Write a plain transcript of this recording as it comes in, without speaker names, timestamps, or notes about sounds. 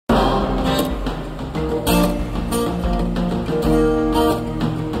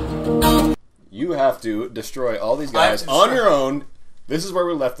have to destroy all these guys on your own. This is where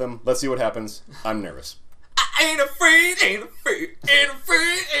we left them. Let's see what happens. I'm nervous. I ain't afraid, ain't afraid, ain't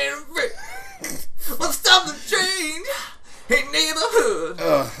afraid, ain't afraid. Let's stop the train. Hey, neighborhood.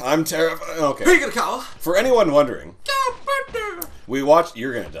 I'm terrified. Okay. Who you gonna call? For anyone wondering, we watched.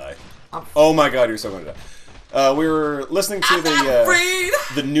 You're gonna die. Oh my god, you're so gonna die. We were listening to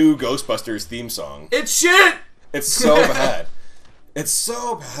the new Ghostbusters theme song. It's shit. It's so bad. It's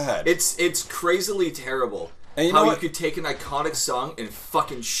so bad. It's crazily terrible. And you know how you could take an iconic song and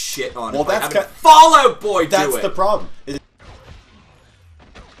fucking shit on it. Well, that's Fallout Boy. That's the problem.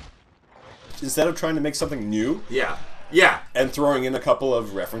 Instead of trying to make something new, and throwing in a couple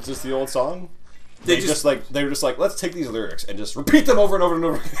of references to the old song, they were just like, let's take these lyrics and just repeat them over and over and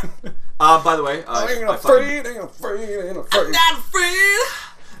over again. By the way, I ain't afraid, ain't afraid, ain't afraid. I'm not afraid,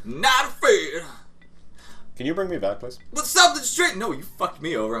 not afraid. Can you bring me back, please? What's something strange? No, you fucked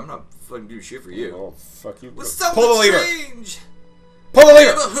me over. I'm not fucking doing shit for you. Oh, fuck you. What's something strange? Pull the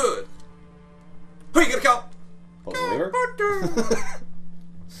lever. Neighborhood. Who you gonna call? Pull the lever.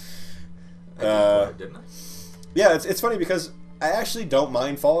 I didn't I? Yeah, it's funny because I actually don't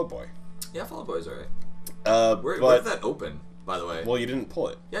mind Fall Out Boy. Yeah, Fall Out Boy's alright. Where did that open, by the way? Well, you didn't pull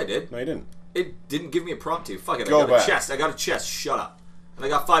it. Yeah, I did. No, you didn't. It didn't give me a prompt to. Fuck it. Go I got back. a chest. I got a chest. Shut up. And I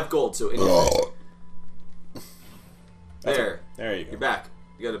got 5 gold, so there you go. You're back.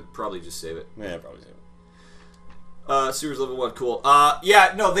 You gotta probably just save it. Yeah, probably save it. Sewers level 1, cool.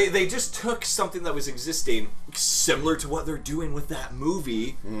 Yeah, no, they just took something that was existing, similar to what they're doing with that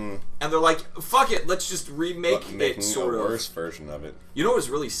movie, and they're like, fuck it, let's just remake it, sort of. a worse version of it. You know what was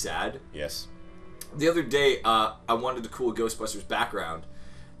really sad? Yes. The other day, I wanted a cool Ghostbusters background,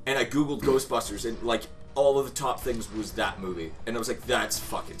 and I googled Ghostbusters, and, like, all of the top things was that movie. And I was like, that's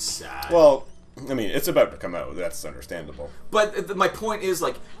fucking sad. Well, I mean, it's about to come out. That's understandable. But my point is,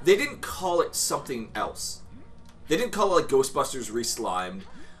 like, they didn't call it something else. They didn't call it, like, Ghostbusters Reslimed.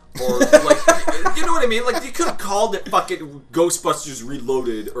 Or, like, you know what I mean? Like, you could have called it fucking Ghostbusters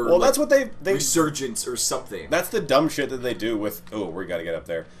Reloaded. Or, well, like, that's what they Resurgence or something. That's the dumb shit that they do with... Oh, we gotta get up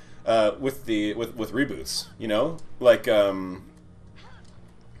there. With reboots, you know? Like, oh,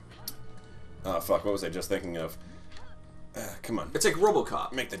 fuck, what was I just thinking of? Come on. It's like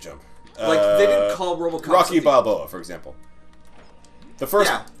RoboCop. Make the jump. Like, they didn't call RoboCop Rocky Balboa, for example. The first...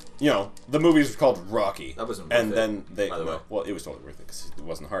 Yeah. You know, the movie was called Rocky. That wasn't worth it, then they... by the way. Well, it was totally worth it, because it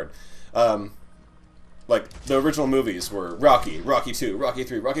wasn't hard. Like, the original movies were Rocky, Rocky 2, Rocky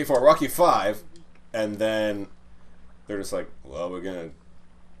 3, Rocky 4, Rocky 5, and then they're just like, well, we're gonna...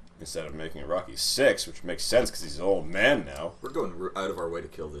 Instead of making a Rocky 6, which makes sense because he's an old man now. We're going out of our way to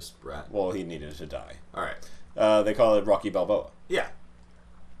kill this rat. Well, he needed to die. Alright. They call it Rocky Balboa. Yeah.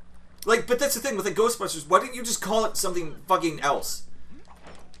 Like, but that's the thing with the Ghostbusters. Why didn't you just call it something fucking else?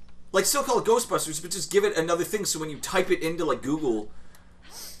 Like, still call it Ghostbusters, but just give it another thing so when you type it into, like, Google,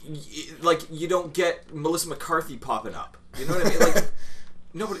 like, you don't get Melissa McCarthy popping up. You know what I mean? Like,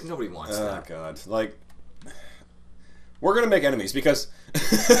 nobody wants that. Oh, God. Like, we're gonna make enemies because...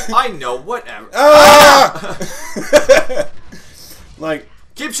 I know, whatever. Ah! Like...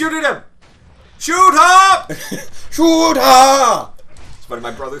 Keep shooting him! Shoot her! Shoot her! But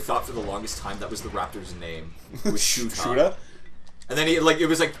my brother thought for the longest time that was the raptor's name. Was Shoot her. Shoot. And then it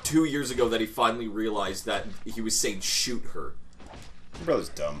was like 2 years ago that he finally realized that he was saying shoot her. Your brother's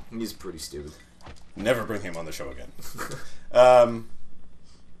dumb. He's pretty stupid. Never bring him on the show again.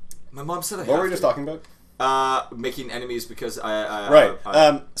 My mom said I What were we just talking about? Making enemies because Right.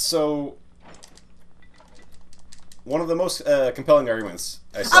 So, one of the most compelling arguments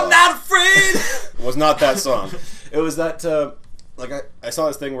I saw... I'm not afraid! was not that song. It was that, like, I saw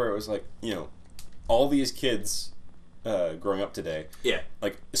this thing where it was like, you know, all these kids growing up today, yeah,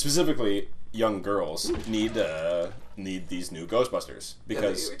 like, specifically young girls, need these new Ghostbusters.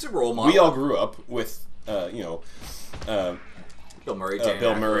 Because it's a role model. we all grew up with, you know... Bill Murray, Dan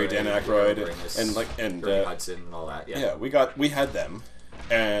Aykroyd, and Ernie Hudson and all that. Yeah, we had them,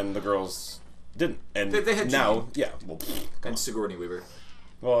 and the girls didn't. And they had now, Jimmy. yeah, well, and Sigourney Weaver.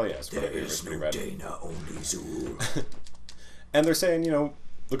 Well, yeah, Sigourney Weaver's pretty rad. Dana, only Zool. And they're saying, you know,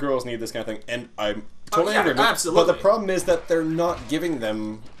 the girls need this kind of thing, and I'm totally agree. Absolutely. But the problem is that they're not giving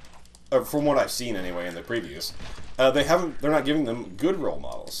them, from what I've seen anyway in the previews, they're not giving them good role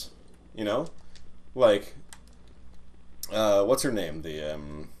models. You know, like. What's her name? The,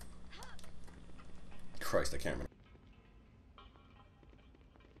 Christ, I can't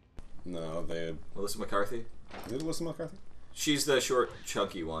remember. No, Melissa McCarthy? Is it Melissa McCarthy? She's the short,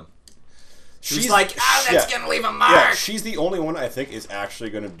 chunky one. She's like, that's gonna leave a mark! Yeah, she's the only one I think is actually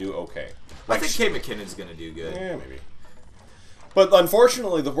gonna do okay. Like, I think Kate McKinnon's gonna do good. Yeah, maybe. But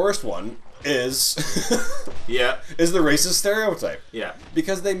unfortunately, the worst one is Yeah. is the racist stereotype. Yeah.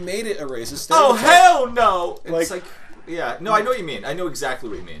 Because they made it a racist Oh, stereotype. hell no! Like- It's like, yeah. No, I know what you mean. I know exactly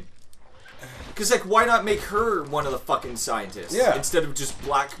what you mean. Because, like, why not make her one of the fucking scientists? Yeah. Instead of just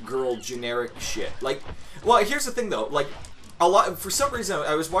black girl generic shit. Like, well, here's the thing, though. Like, for some reason,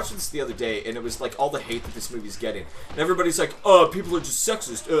 I was watching this the other day, and it was, like, all the hate that this movie's getting. And everybody's like, oh, people are just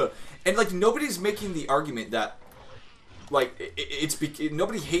sexist, And, like, nobody's making the argument that, like,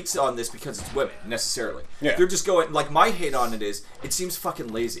 nobody hates on this because it's women, necessarily. Yeah. They're just going, like, my hate on it is, it seems fucking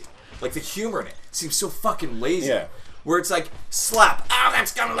lazy. Like, the humor in it seems so fucking lazy. Yeah. Where it's like, slap, oh,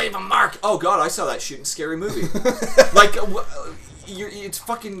 that's gonna leave a mark. Oh god, I saw that shit in Scary Movie. Like, it's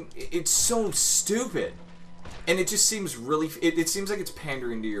fucking, it's so stupid. And it just seems really, it seems like it's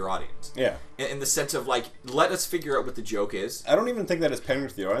pandering to your audience. Yeah. In the sense of, like, let us figure out what the joke is. I don't even think that it's pandering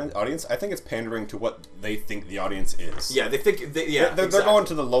to the audience. I think it's pandering to what they think the audience is. Yeah, they think, They're exactly. going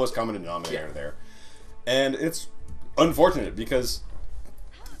to the lowest common denominator there. And it's unfortunate because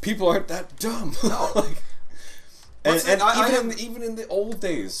people aren't that dumb. No. Like, and even in the old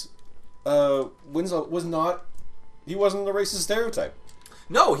days, Winslow he wasn't the racist stereotype.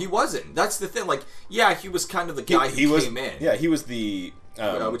 No, he wasn't. That's the thing. Like, yeah, he was kind of the guy who came in. Yeah, he was the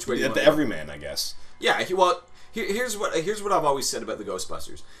which way do you want the to go? everyman, I guess. Yeah, here's what I've always said about the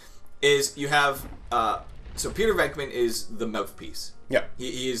Ghostbusters, is you have so Peter Venkman is the mouthpiece. Yeah,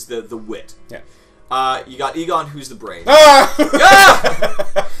 he is the wit. yeah. You got Egon, who's the brain. Ah!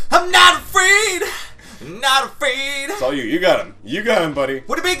 Ah! I'm not afraid. Not afraid. It's all you. You got him. You got him, buddy.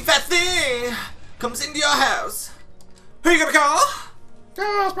 When a big fat thing comes into your house, who you gonna call?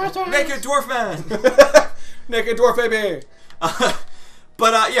 Ghostbusters. Naked Dwarf Man. Naked dwarf baby.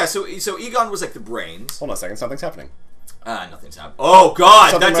 But yeah, so Egon was like the brains. Hold on a second. Something's happening. Nothing's happening. Oh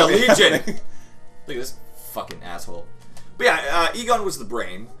god, Something that's a might be legion. happening. Look at this fucking asshole. But yeah, Egon was the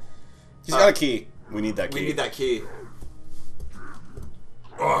brain. He's got a key. We need that key. We need that key.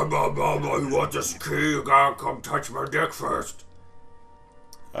 You want this key? You gotta come touch my dick first.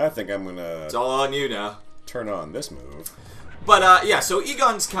 I think I'm gonna It's all on you now. turn on this move. But yeah, so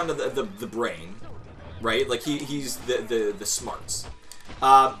Egon's kind of the brain, right? Like he's the smarts.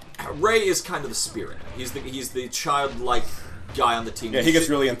 Ray is kind of the spirit. He's the childlike guy on the team. Yeah, he gets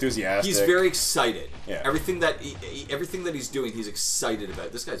really enthusiastic. He's very excited. Yeah. Everything that he's doing, he's excited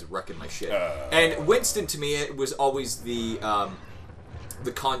about. This guy's wrecking my shit. And Winston, to me, it was always the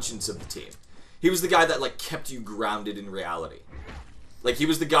conscience of the team. He was the guy that, like, kept you grounded in reality. Like, he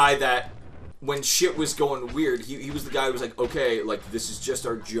was the guy that, when shit was going weird, he was the guy who was like, okay, like, this is just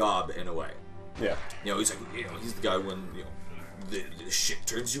our job in a way. Yeah. You know, he's like, he's the guy when, the shit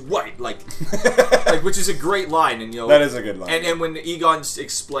turns you white, like, which is a great line, and that is a good line. And when Egon's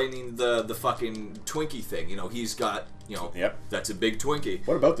explaining the fucking Twinkie thing, he's got, Yep. that's a big Twinkie.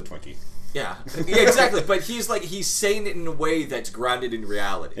 What about the Twinkie? Yeah, exactly. But he's saying it in a way that's grounded in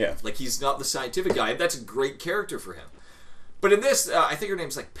reality. Yeah. Like, he's not the scientific guy. That's a great character for him. But in this, I think her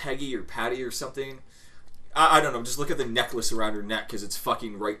name's like Peggy or Patty or something. I don't know. Just look at the necklace around her neck because it's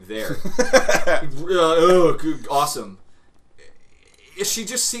fucking right there. Awesome. She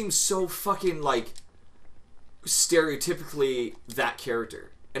just seems so fucking, like, stereotypically that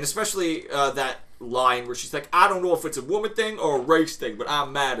character. And especially that line where she's like, I don't know if it's a woman thing or a race thing, but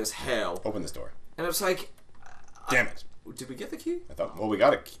I'm mad as hell. Open this door. And I was like... Damn it. Did we get the key? I thought, well, we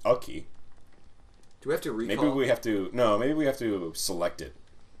got a key. Do we have to recall? Maybe we have to... No, maybe we have to select it.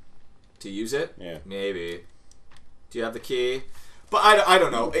 To use it? Yeah. Maybe. Do you have the key? But I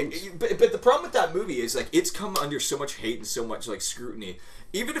don't know. But the problem with that movie is, like, it's come under so much hate and so much, like, scrutiny.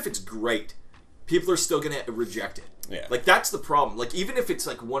 Even if it's great, people are still going to reject it. Yeah. Like, that's the problem. Like, even if it's,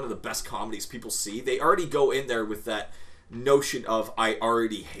 like, one of the best comedies people see, they already go in there with that notion of, I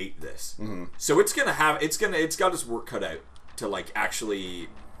already hate this. Mm-hmm. So it's got its work cut out to, like, actually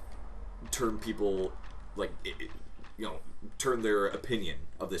turn people, like, turn their opinion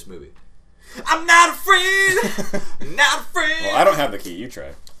of this movie. I'm not afraid! Not afraid! Well, I don't have the key. You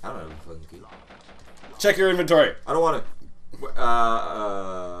try. I don't have a fucking key. Check your inventory. I don't want to.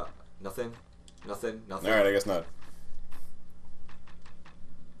 Nothing. Alright, I guess not.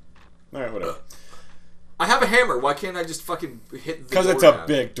 Alright, whatever. I have a hammer. Why can't I just fucking hit the door? Because it's a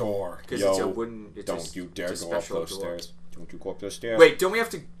big door. Because Yo, it's a wooden... don't you dare go up those stairs. Don't you go up those stairs. Wait, don't we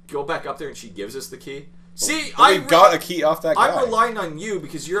have to go back up there and she gives us the key? See, we got a key off that guy. I'm relying on you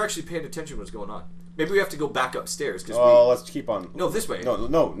because you're actually paying attention to what's going on. Maybe we have to go back upstairs. Let's keep on. No, this way. No,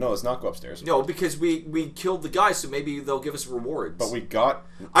 let's not go upstairs. No, because we killed the guy, so maybe they'll give us rewards. But we got...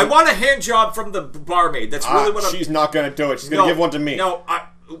 I want a hand job from the barmaid. That's really what I'm... She's not going to do it. She's going to give one to me. No,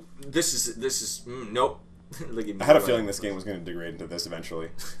 this is nope. I had a feeling this game was going to degrade into this eventually.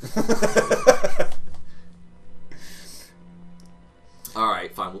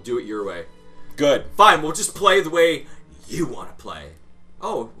 Alright, fine. We'll do it your way. Good. Fine, we'll just play the way you want to play.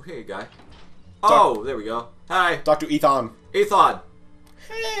 Oh, hey, guy. Oh, there we go. Hi. Dr. Ethan. Ethan.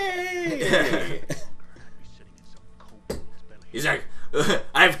 Hey. He's like,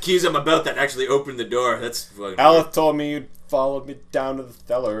 I have keys on my belt that actually open the door. That's fucking Aleph told me you'd followed me down to the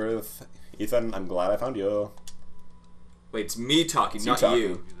cellar. Ethan, I'm glad I found you. Wait, it's me talking, not talking.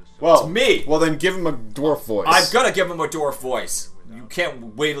 you. Well, It's me. Well, then give him a dwarf voice. I've got to give him a dwarf voice. You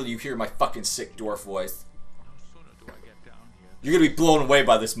can't wait till you hear my fucking sick dwarf voice. You're gonna be blown away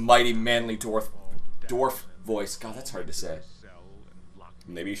by this mighty, manly dwarf voice. God, that's hard to say.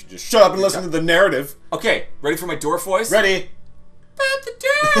 Maybe you should just shut up and listen to the narrative. Okay, ready for my dwarf voice? Ready? But the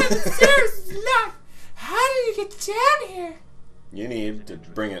door on the stairs is locked. How do you get down here? You need to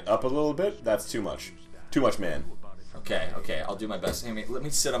bring it up a little bit. That's too much. Too much, man. Okay, I'll do my best. Hey, let me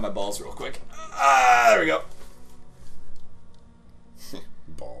sit on my balls real quick. There we go.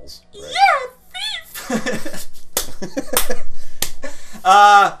 Balls. Right. You're a thief!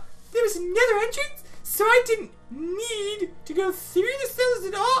 There was another entrance, so I didn't need to go through the cellars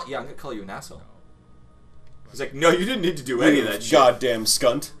at all. Yeah, I'm gonna call you an asshole. He's like, no, you didn't need to do any of that shit. Goddamn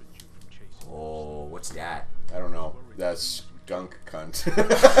skunt. Oh, what's that? I don't know. That's skunk cunt.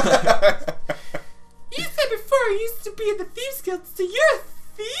 You said before you used to be in the Thieves Guild, so you're a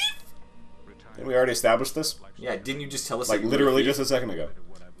thief? Didn't we already establish this? Yeah, didn't you just tell us? Like, literally just a second ago.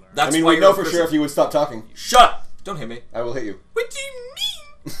 That's I mean, why we you're know in for prison. sure if you would stop talking. Shut up! Don't hit me. I will hit you. What do you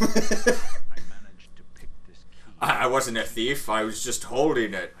mean? I wasn't a thief. I was just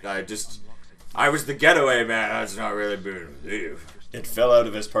holding it. I was the getaway man. That's not really being a thief. It fell out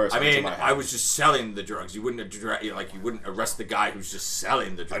of his purse. I into mean, my hand. I was just selling the drugs. You wouldn't you wouldn't arrest the guy who's just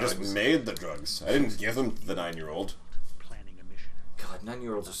selling the I drugs. just made the drugs. I didn't give them to the 9-year-old. God,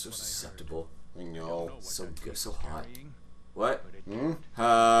 9-year-olds are so susceptible. I know. So good, so hot. What? Hmm? Edit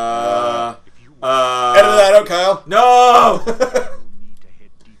that out, Kyle. No!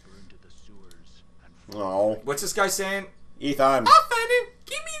 Oh. What's this guy saying? Ethan. I'll find him.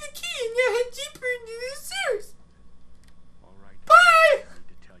 Give me the key and you'll head deeper into the sewers. Bye!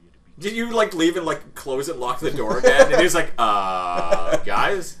 Did you, like, leave and, like, close and lock the door again? And he's like,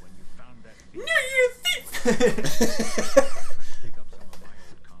 guys? No, you're a thief!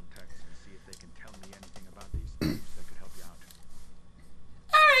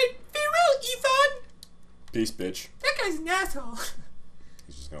 Alright, farewell, Ethan! Peace, bitch. That guy's an asshole.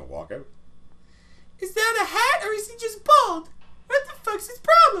 He's just gonna walk out. Is that a hat or is he just bald? What the fuck's his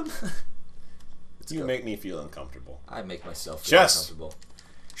problem? You make me feel uncomfortable. I make myself feel Chess. uncomfortable.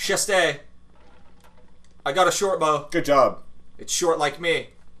 Cheste. I got a short bow. Good job. It's short like me.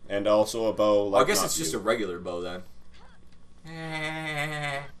 And also a bow like I guess not it's just you. a regular bow then.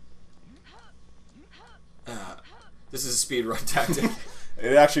 This is a speed run tactic.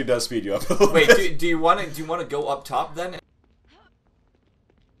 It actually does speed you up a little Wait, bit. do you want to go up top then?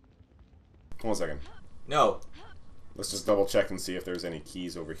 One second. No. Let's just double check and see if there's any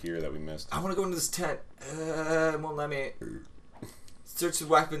keys over here that we missed. I want to go into this tent. It won't let me. Search the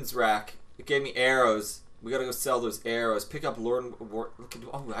weapons rack. It gave me arrows. We gotta go sell those arrows. Pick up Lord.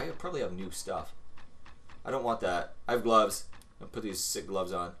 Oh, I probably have new stuff. I don't want that. I have gloves. I'll put these sick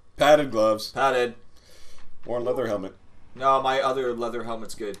gloves on. Padded gloves. Padded. Worn leather helmet. No, my other leather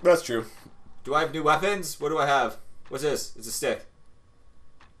helmet's good. That's true. Do I have new weapons? What do I have? What's this? It's a stick.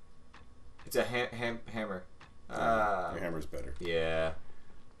 It's a hammer. Your hammer's better. Yeah.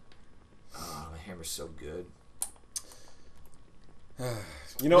 Oh, my hammer's so good.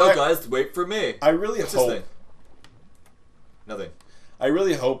 You know no, what? guys, wait for me. I really What's this hope. thing? Nothing. I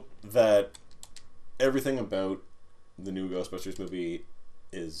really hope that everything about the new Ghostbusters movie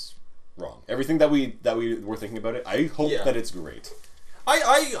is wrong. Everything that we were thinking about it, I hope that it's great.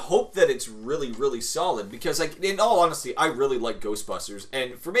 I hope that it's really, really solid because, like, in all honesty, I really like Ghostbusters,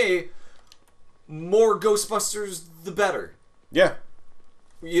 and for me, more Ghostbusters, the better. Yeah.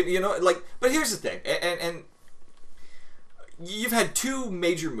 You know, like, but here's the thing, and you've had 2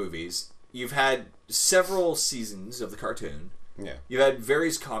 major movies, you've had several seasons of the cartoon, Yeah. you've had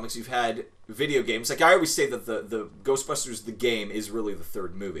various comics, you've had video games. Like, I always say that the Ghostbusters, the game, is really the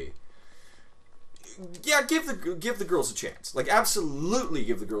 3rd movie. Yeah, give the girls a chance. Like, absolutely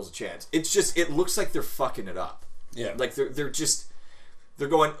give the girls a chance. It's just, it looks like they're fucking it up. Yeah. Like, they're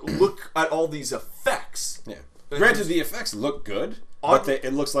going, look at all these effects. Yeah. Granted, the effects look good, but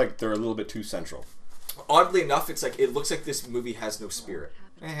it looks like they're a little bit too central. Oddly enough, it's like, it looks like this movie has no spirit.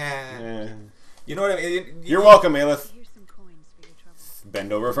 Eh. You know what I mean? You're welcome, Aelith.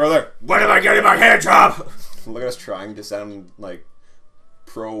 Bend over further. When am I getting my hand job? Look at us trying to sound like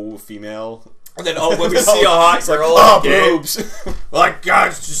pro-female. And then, oh, when we see a hot girl, oh, boobs. Like,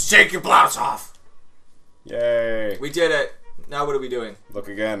 guys, just take your blouse off. Yay. We did it. Now what are we doing? Look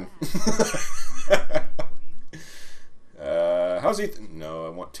again. How's Ethan? No, I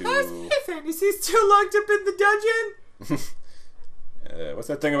want to... How's Ethan? Is he still locked up in the dungeon? What's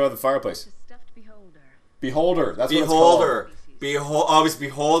that thing about the fireplace? Stuffed beholder. Beholder. That's Beholder. What Oh, it's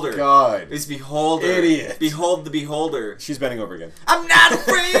Beholder. it's called. God. It's Beholder. Idiot. Behold the Beholder. She's bending over again. I'm not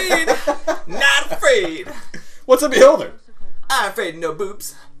afraid. Not afraid. What's a beholder? I'm afraid no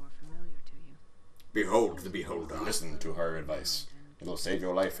boobs. More familiar to you. Behold the Beholder. Listen to her advice. It'll save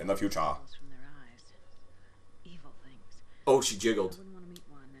your life in the future. From their eyes. Evil things. Oh, she jiggled. Wouldn't want to meet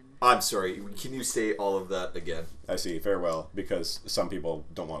one and I'm sorry. Can you say all of that again? I see. Farewell, because some people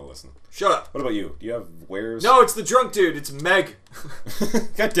don't want to listen. Shut up. What about you? Do you have wares? No, it's the drunk dude. It's Meg.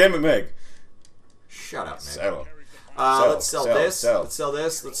 God damn it, Meg. Shut up, Meg. Sell. Let's sell this. sell. Let's sell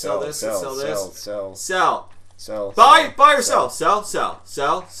this. Let's sell this. Let's sell this. Sell. Sell. Sell. Buy or sell.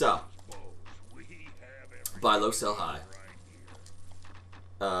 Sell. Buy low, sell high.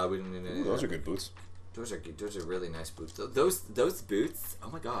 Ooh, those are good boots. Those are good. Those are really nice boots. Those boots. Oh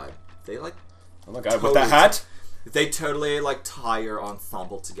my god, they like. Oh my god, with that hat? They totally like tie your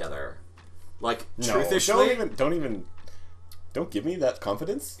ensemble together. Like No, truthishly, don't give me that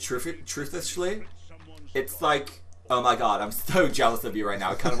confidence. truthishly, it's like, oh my god, I'm so jealous of you right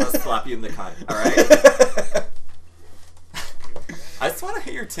now. I kind of want to slap you in the cunt. All right. I just want to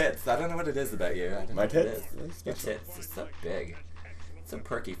hit your tits. I don't know what it is about you. I don't My know what it tits? is. Your tits are so big, so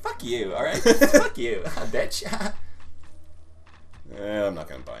perky. Fuck you. All right. Fuck you, bitch. I'm not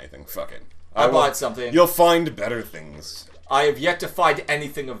gonna buy anything. Fuck it. I will- bought something. You'll find better things. I have yet to find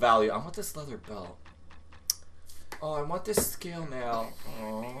anything of value. I want this leather belt. Oh, I want this scale now.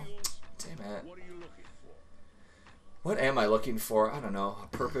 Oh, damn it. What am I looking for? I don't know. A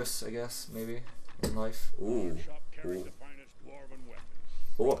purpose, I guess, maybe, in life. Ooh. Ooh.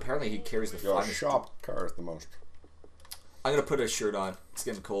 Oh, apparently he carries the Your finest. shop cars the most. I'm gonna put a shirt on. It's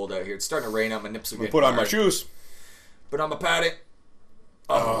getting cold out here. It's starting to rain out. My nips are getting Put on my hard. shoes. Put on my padding.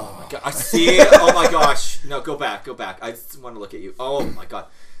 Oh my god. I see it. Oh my gosh. No, go back. I just want to look at you. Oh my god.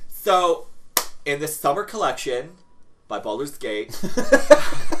 So, in this summer collection by Baldur's Gate,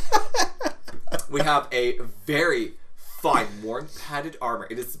 we have a very fine, worn padded armor.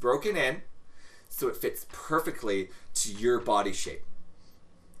 It is broken in, so it fits perfectly to your body shape.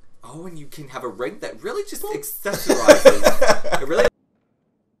 Oh, and you can have a ring that really just accessorizes. It really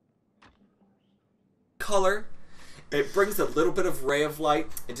color. It brings a little bit of ray of light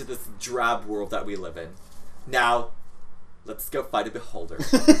into this drab world that we live in. Now, let's go find a beholder.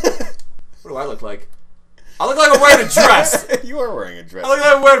 What do I look like? I look like I'm wearing a dress. You are wearing a dress. I look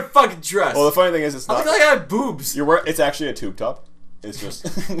like I'm wearing a fucking dress. Well, the funny thing is, it's I not. look like I have boobs. It's actually a tube top. It's just.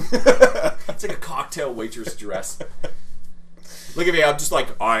 It's like a cocktail waitress dress. Look at me. I'm just like,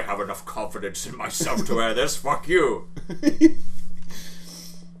 I have enough confidence in myself to wear this. Fuck you.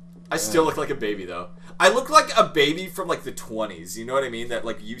 I still look like a baby though. I look like a baby from like the 20s. You know what I mean? That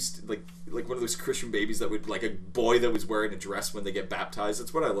like used to, like one of those Christian babies that would like a boy that was wearing a dress when they get baptized.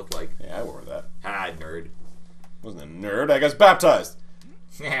 That's what I look like. Yeah, I wore that. Ah, nerd. Wasn't a nerd. I got baptized.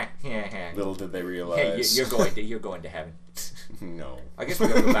 Yeah. Little did they Hey, realize. you're going to heaven. No. I guess we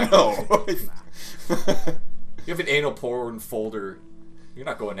gotta go back. No. You have an anal porn folder. You're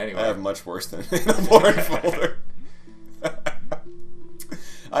not going anywhere. I have much worse than a porn folder.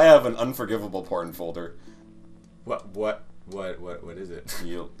 I have an unforgivable porn folder. What is it?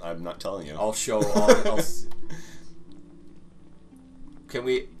 I'm not telling you. I'll show. Can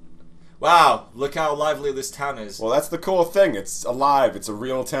we? Wow! Look how lively this town is. Well, that's the cool thing. It's alive. It's a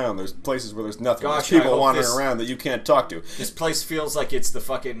real town. There's places where there's nothing. Gosh, there's I people hope wandering this- around that you can't talk to. This place feels like it's the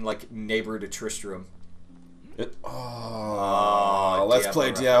fucking like neighbor to Tristram. Let's Diablo, play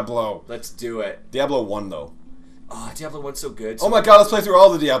right? Diablo. Let's do it. Diablo 1, though. Oh, Diablo 1's so good. Oh my god, let's play through all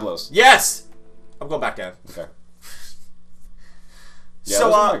the Diablos. Yes! I'm going back down. Okay. Yeah, So,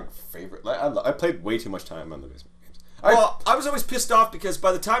 those are my favorite. I played way too much time on the basement games. Well, I was always pissed off because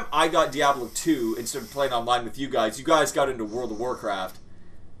by the time I got Diablo 2 and started playing online with you guys got into World of Warcraft.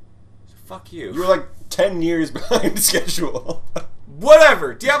 So fuck you. You were like 10 years behind schedule.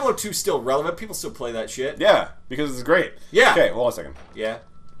 Whatever. Diablo 2's still relevant. People still play that shit. Yeah, because it's great. Yeah. Okay, hold on a second. Yeah.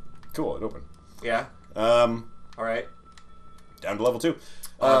 Cool, it opened. Yeah. All right. Down to level 2.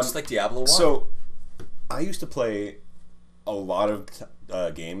 Just like Diablo 1. So, I used to play a lot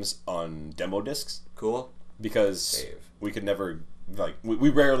of games on demo discs Cool. because Save. we could never, we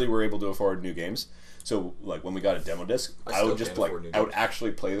rarely were able to afford new games. So like when we got a demo disc, I I still would just can't like afford new I would games.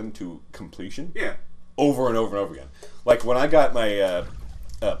 actually play them to completion. Yeah. Over and over and over again. Like when I got my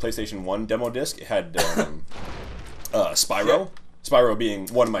PlayStation 1 demo disc, it had Spyro. Yeah. Spyro being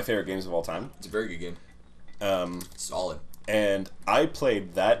one of my favorite games of all time. It's a very good game. Solid. And I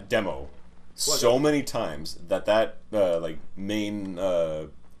played that demo so many times that like main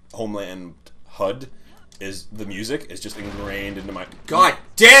Homeland HUD is the music is just ingrained into my. God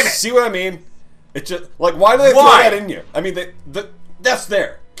damn it! See what I mean? It's just like why do they throw Why? that in you? I mean, that's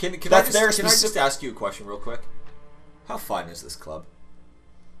there. Can I That's their just specific- ask you a question real quick? How fine is this club?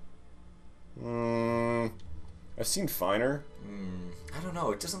 I've seen finer. I don't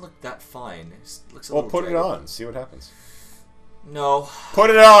know. It doesn't look that fine. It looks a Well, little put it jagged. on. See what happens. No. Put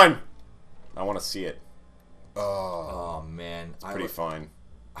it on. I want to see it. Oh, Oh man, pretty fine.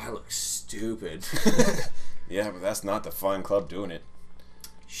 I look stupid. Yeah, but that's not the fine club doing it.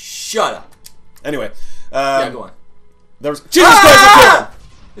 Shut up. Anyway, Yeah, go on. there was Jesus Christ!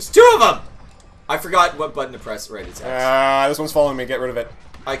 There's two of them. I forgot what button to press. Right, it's X. This one's following me. Get rid of it.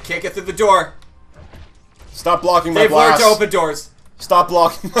 I can't get through the door. Stop blocking my They've learned blast. to open doors. Stop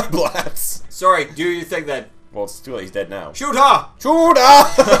blocking my blast. Sorry, do your thing then. Well, it's too late. He's dead now. Shoot her! Shoot!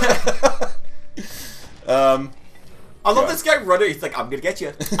 I love this guy running. He's like, I'm gonna get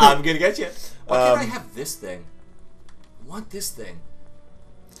you. I'm gonna get you. Why can't I have this thing? I want this thing.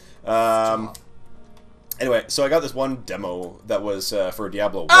 Anyway, so I got this one demo that was for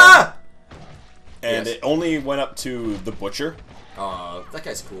Diablo 1. Ah! And Yes. it only went up to the Butcher. That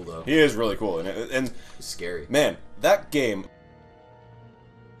guy's cool though. He is really cool. And He's scary. man, that game...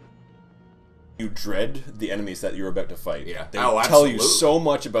 You dread the enemies that you're about to fight. Yeah. They Oh, tell you absolutely. so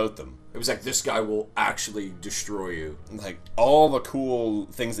much about them. It was like, this guy will actually destroy you. Like all the cool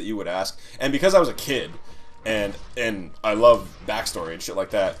things that you would ask. And because I was a kid and I love backstory and shit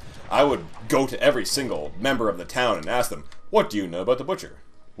like that, I would go to every single member of the town and ask them, what do you know about the Butcher?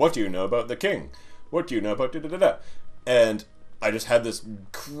 What do you know about the King? What do you know about da-da-da-da? And I just had this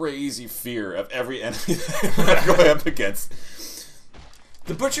crazy fear of every enemy that I'm going up against.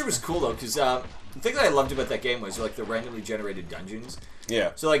 The Butcher was cool though, because the thing that I loved about that game was like the randomly generated dungeons.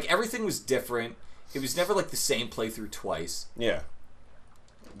 Yeah. So like everything was different. It was never like the same playthrough twice. Yeah.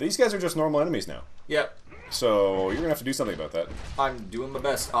 These guys are just normal enemies now. Yep. So you're going to have to do something about that. I'm doing my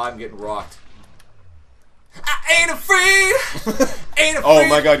best. I'm getting rocked. I ain't afraid. Ain't afraid. Oh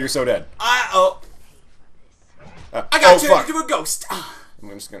my god, you're so dead. I got oh, turned fuck. into a ghost. I'm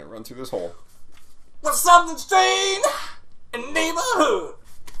just going to run through this hole. What's something strange in the neighborhood?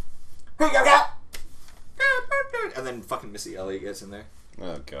 And then fucking Missy Elliott gets in there.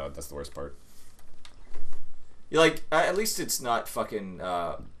 Oh god, that's the worst part. You're like, at least it's not fucking,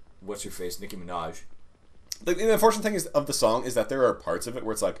 what's her face, Nicki Minaj. The unfortunate thing is of the song is that there are parts of it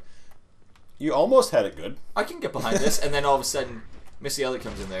where it's like, you almost had it good. I can get behind this, and then all of a sudden, Missy Elliott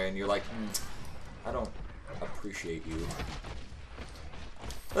comes in there, and you're like, I don't appreciate you.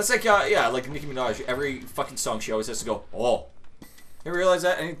 That's like, yeah, like Nicki Minaj. Every fucking song she always has to go, oh. You ever realize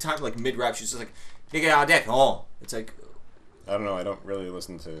that? Anytime, like, mid-rap, she's just like, nigga out deck, oh. It's like, I don't know, I don't really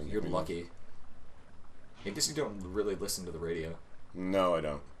listen to... you're lucky. I guess you don't really listen to the radio. No, I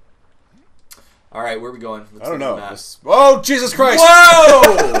don't. Alright, where are we going? Let's I don't look at know. the map. Oh, Jesus Christ!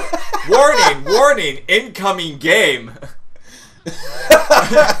 Whoa! Warning, incoming game.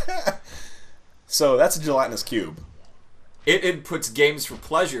 So, that's a gelatinous cube. It inputs games for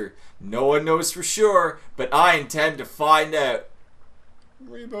pleasure. No one knows for sure, but I intend to find out.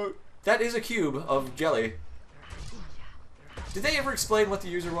 Reboot. That is a cube of jelly. Did they ever explain what the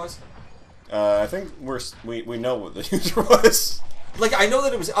user was? I think we know what the user was. Like, I know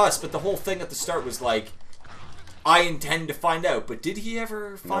that it was us, but the whole thing at the start was like, I intend to find out. But did he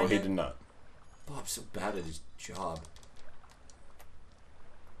ever find No, he out? did not. Bob's so bad at his job.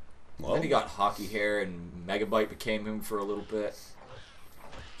 Well, Then he got hockey hair, and Megabyte became him for a little bit.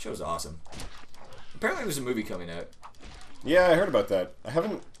 Show's awesome. Apparently there's a movie coming out. yeah, I heard about that. I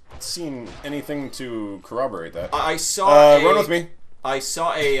haven't seen anything to corroborate that. I saw Run with me. I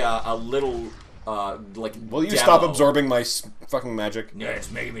saw a little, like, Will you demo. stop absorbing my fucking magic? Yeah, it's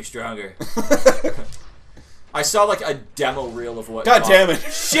making me stronger. I saw, like, a demo reel of what... God damn it.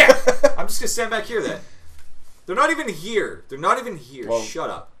 Shit! I'm just gonna stand back here, then. They're not even here. They're not even here. Well, Shut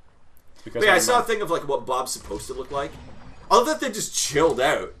up. Because But yeah, I I'm saw a not- thing of, like, what Bob's supposed to look like. I love that they just chilled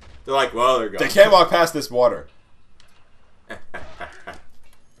out. They're like, well, they're gone. They can't walk past this water. I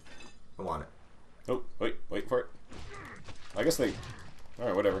want it. Oh, wait for it. I guess they...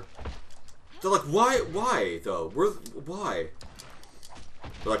 Alright, whatever. They're like, why, though? Why?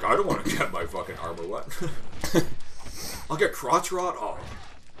 They're like, I don't want to get my fucking armor wet. I'll get crotch rot. Oh.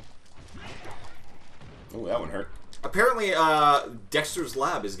 Oh, that one hurt. Apparently, Dexter's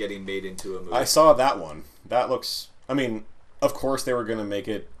Lab is getting made into a movie. I saw that one. That looks... I mean, of course they were going to make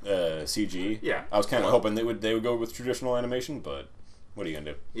it CG. Yeah. I was kind of hoping they would go with traditional animation, but what are you going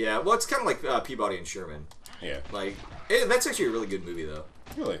to do? Yeah, well, it's kind of like Peabody and Sherman. Yeah. Like, that's actually a really good movie, though.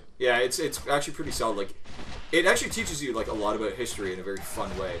 Really? Yeah, it's actually pretty solid. Like, it actually teaches you, like, a lot about history in a very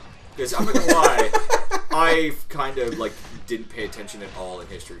fun way. Because I'm not gonna lie, I kind of, like, didn't pay attention at all in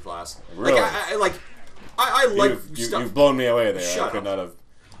history class. Really? Like, I like stuff. You've blown me away there. Shut I could up. not have...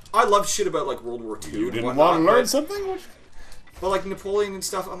 I love shit about, like, World War II. You and didn't whatnot, want to learn but- something? What? But, like, Napoleon and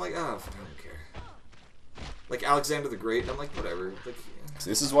stuff, I'm like, oh, I don't care. Like, Alexander the Great, I'm like, whatever. Like,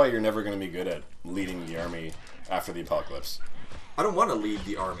 This is why you're never going to be good at leading the army after the apocalypse. I don't want to lead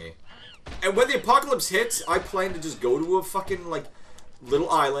the army. And when the apocalypse hits, I plan to just go to a fucking, like, little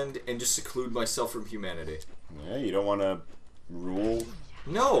island and just seclude myself from humanity. Yeah, you don't want to rule.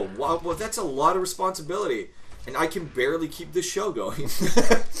 No, well, that's a lot of responsibility. And I can barely keep this show going.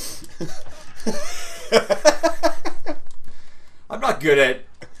 I'm not good at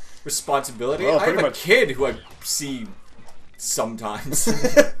responsibility. Well, I have pretty a much. kid who I see sometimes.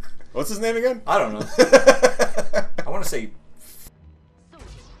 What's his name again? I don't know. I want to say...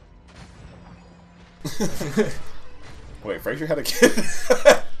 Wait, Frasier had a kid?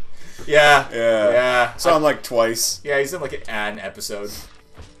 Yeah. Yeah. Saw him like twice. Yeah, he's in like an episode.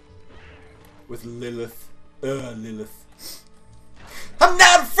 With Lilith. Lilith. I'm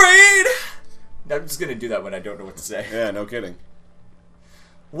not afraid! I'm just gonna do that when I don't know what to say. Yeah, no kidding.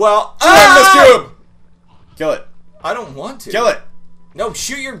 Well, Miss Cube! Kill it. I don't want to. Kill it. No,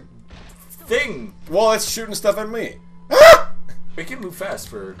 shoot your thing. Well, it's shooting stuff at me. We can move fast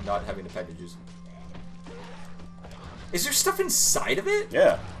for not having appendages. Is there stuff inside of it?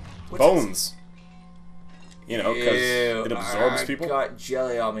 Yeah. What's Bones. You know, because Ew, it absorbs I people. got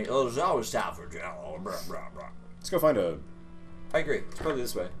jelly on me. Oh, there's always time for jelly. Blah, blah, blah. Let's go find a... I agree. It's probably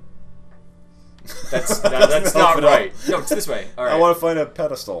this way. That's not right. No, it's this way. All right. I want to find a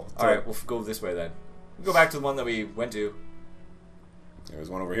pedestal. All right, we'll go this way then. We'll go back to the one that we went to. There's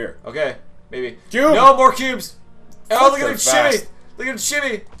one over here. Okay, maybe. Cube! No more cubes. Oh, look at They're him shimmy! fast. Look at him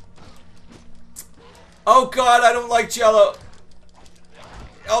shimmy! Oh God, I don't like Jello.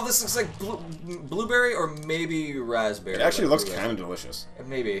 Oh, this looks like blueberry or maybe raspberry. It actually like looks blueberry. kind of delicious.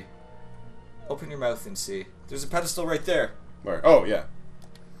 Maybe. Open your mouth and see. There's a pedestal right there. Where? Oh, yeah.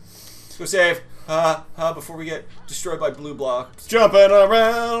 Let's go save. Before we get destroyed by blue blocks. Jumping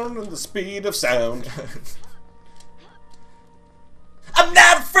around at the speed of sound. I'm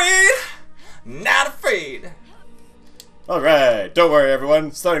not afraid. Not afraid. Alright, don't worry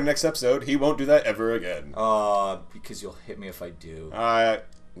everyone. Starting next episode, he won't do that ever again. Because you'll hit me if I do.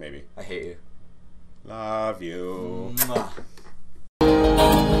 Maybe. I hate you. Love you. Mwah.